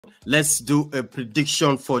Let's do a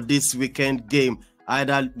prediction for this weekend game.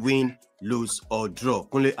 Either win, lose, or draw.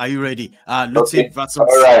 Kunle, are you ready?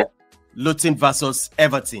 Luton versus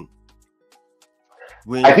Everton.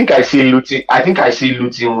 Win. I think I see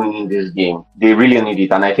Luton winning this game. They really need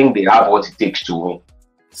it, and I think they have what it takes to win.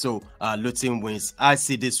 So Luton wins. I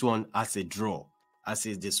see this one as a draw.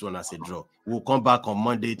 We'll come back on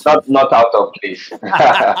Monday. Not out of place.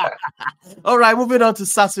 All right, moving on to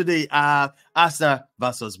Saturday. Arsenal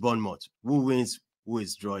versus Bournemouth. Who wins? Who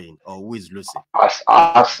is drawing? Or who is losing?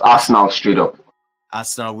 Arsenal straight up.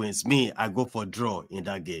 Arsenal wins. Me, I go for draw in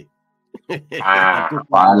that game.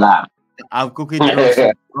 I'm cooking draws.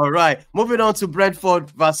 All right, moving on to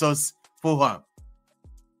Brentford versus Fulham.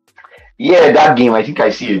 Yeah, that game, I think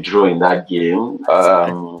I see a draw in that game.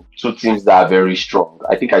 Two teams that are very strong.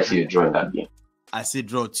 I think I see a draw in that game. I see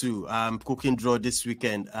draw too. I'm cooking draw this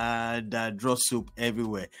weekend. Draw soup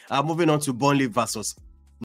everywhere. Moving on to Burnley versus